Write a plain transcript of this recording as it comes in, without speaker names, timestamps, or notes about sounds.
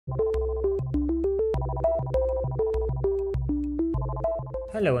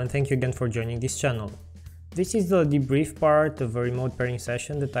Hello and thank you again for joining this channel. This is the debrief part of a remote pairing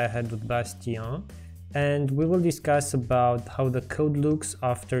session that I had with Bastien, and we will discuss about how the code looks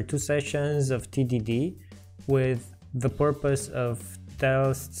after 2 sessions of TDD with the purpose of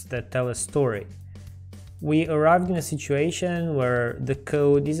tests that tell a story. We arrived in a situation where the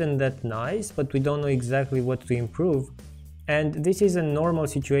code isn't that nice, but we don't know exactly what to improve, and this is a normal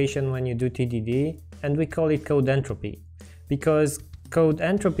situation when you do TDD, and we call it code entropy, because code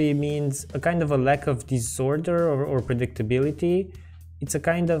entropy means a kind of a lack of disorder or predictability. It's a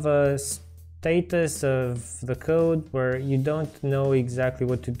kind of a status of the code where you don't know exactly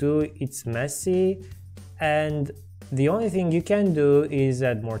what to do, it's messy, and the only thing you can do is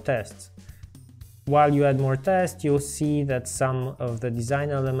add more tests. While you add more tests, you'll see that some of the design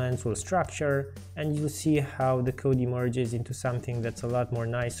elements will structure, and you'll see how the code emerges into something that's a lot more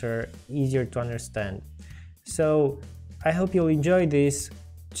nicer, easier to understand. So I hope you'll enjoy this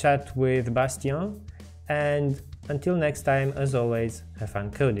chat with Bastien, and until next time, as always, have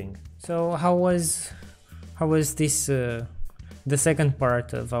fun coding. So how was this the second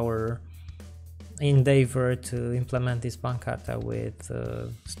part of our endeavor to implement this bancata with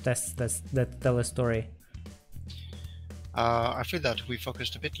tests that tell a story? I feel that we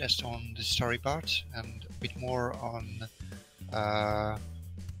focused a bit less on the story part and a bit more on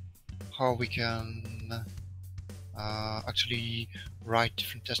how we can actually write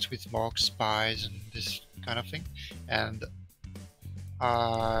different tests with mocks, spies, and this kind of thing. And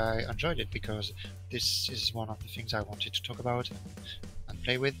I enjoyed it because this is one of the things I wanted to talk about and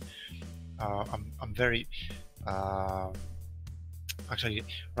play with. I'm very actually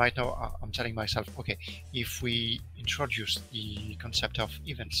right now I'm telling myself, okay, if we introduce the concept of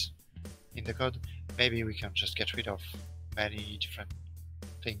events in the code, maybe we can just get rid of many different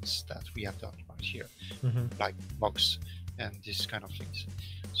things that we have done right here, like mocks and this kind of things.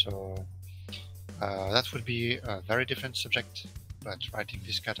 So that would be a very different subject, but writing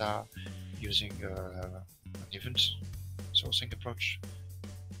this kata using an event sourcing approach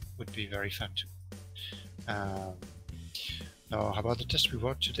would be very fun too. Now, how about the test we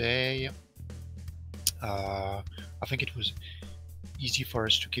wrote today? I think it was easy for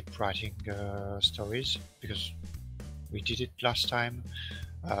us to keep writing stories because we did it last time.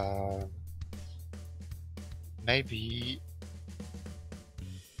 Maybe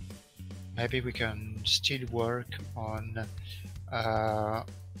we can still work on how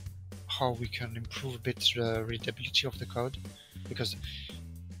we can improve a bit the readability of the code, because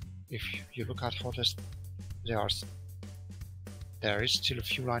if you look at how this, there is still a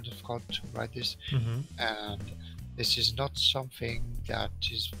few lines of code to write this, and this is not something that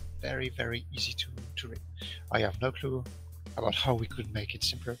is very easy to read. I have no clue about how we could make it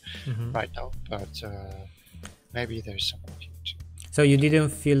simpler right now, but maybe there's some work to. So you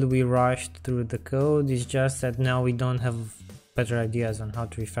didn't feel we rushed through the code, it's just that now we don't have better ideas on how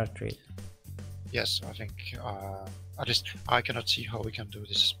to refactor it? Yes, I think at least I cannot see how we can do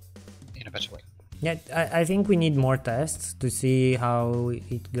this in a better way. Yeah, I think we need more tests to see how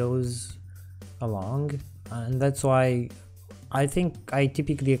it goes along, and that's why I think I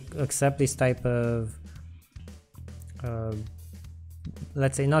typically accept this type of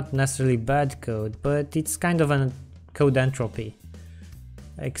let's say not necessarily bad code, but it's kind of a code entropy.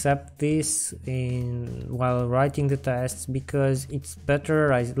 Accept this while writing the tests, because it's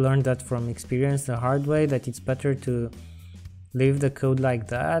better. I learned that from experience the hard way, that it's better to leave the code like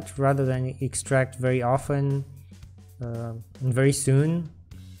that rather than extract very often and very soon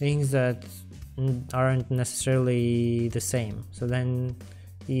things that aren't necessarily the same. So then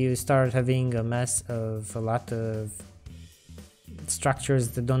you start having a mess of a lot of structures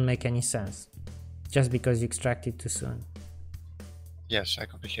that don't make any sense just because you extract it too soon. Yes, I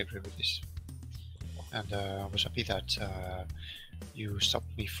completely agree with this, and I was happy that you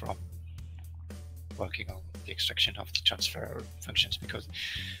stopped me from working on the extraction of the transfer functions, because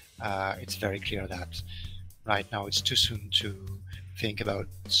it's very clear that right now it's too soon to think about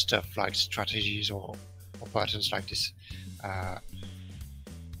stuff like strategies or patterns like this.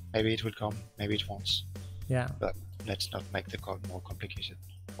 Maybe it will come, maybe it won't. Yeah. But let's not make the code more complicated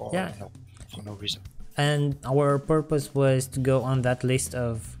for no reason. And our purpose was to go on that list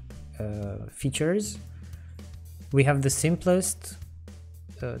of features. We have the simplest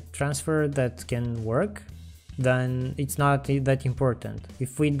transfer that can work, then it's not that important.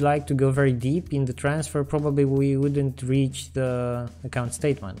 If we'd like to go very deep in the transfer, probably we wouldn't reach the account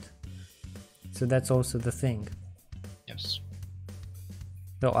statement. So that's also the thing. Yes.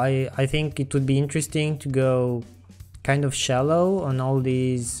 So I think it would be interesting to go kind of shallow on all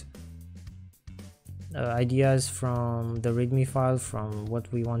these ideas from the readme file, from what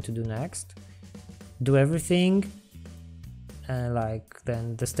we want to do next. Do everything, like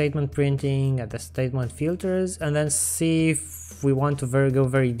then the statement printing and the statement filters, and then see if we want to go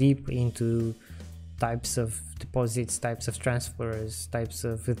very deep into types of deposits, types of transfers, types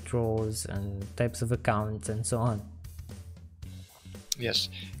of withdrawals, and types of accounts, and so on. Yes,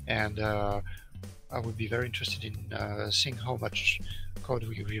 and I would be very interested in seeing how much code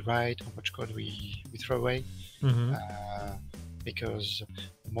we rewrite, how much code we throw away, because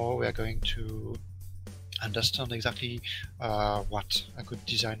the more we are going to understand exactly what a good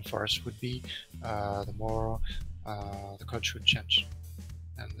design for us would be, the more the code should change.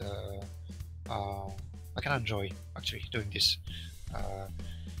 And I can enjoy actually doing this.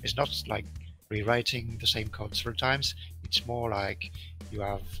 It's not like rewriting the same code several times. It's more like you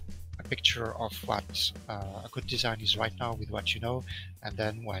have a picture of what a good design is right now with what you know, and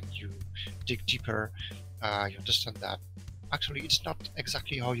then when you dig deeper, you understand that actually it's not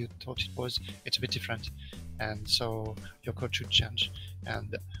exactly how you thought it was. It's a bit different, and so your code should change. And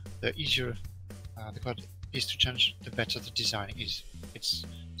the easier the code is to change, the better the design is. It's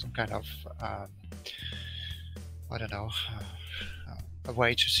some kind of I don't know, a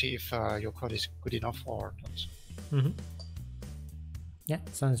way to see if your code is good enough or not. Yeah,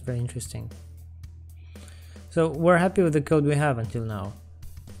 sounds very interesting. So we're happy with the code we have until now.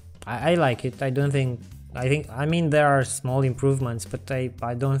 I like it. I mean there are small improvements, but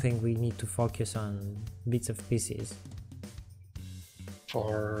I don't think we need to focus on bits of pieces.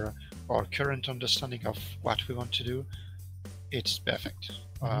 For our current understanding of what we want to do, it's perfect.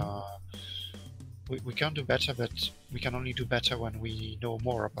 We can do better, but we can only do better when we know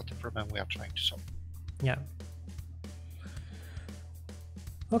more about the problem we are trying to solve. Yeah.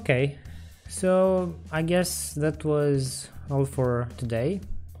 Okay, so I guess that was all for today.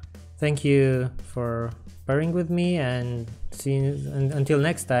 Thank you for pairing with me, and see you until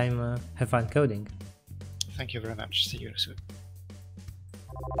next time. Have fun coding. Thank you very much. See you soon.